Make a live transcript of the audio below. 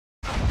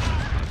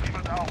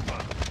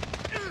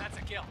That's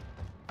a kill.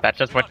 That's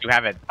just what you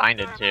have it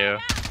binded to.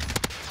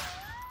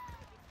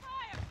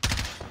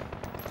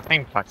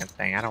 Same fucking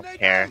thing, I don't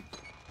care.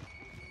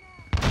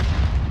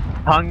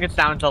 Hung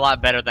sounds a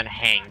lot better than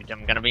hanged,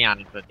 I'm gonna be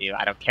honest with you.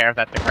 I don't care if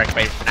that's the correct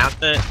way to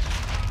pronounce it.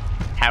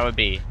 How it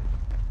be.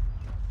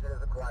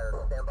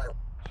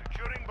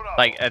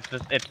 Like, it's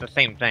the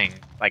same thing.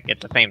 Like,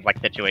 it's the same, like,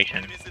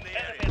 situation.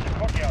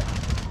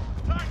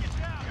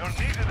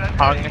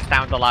 Hung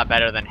sounds a lot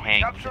better than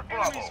hanged.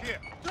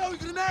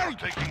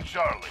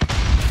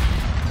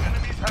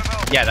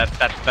 Yeah,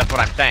 that's what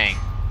I'm saying.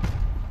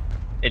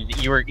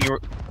 You were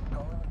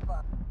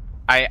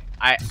I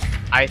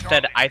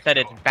said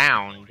it's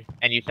bound,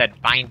 and you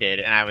said binded,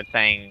 and I was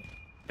saying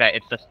that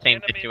it's the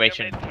same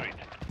situation.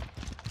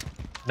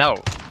 No.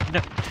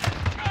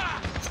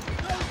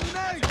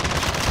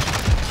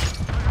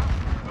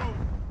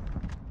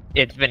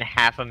 It's been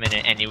half a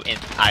minute and you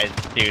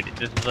dude,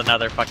 this is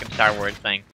another fucking Star Wars thing.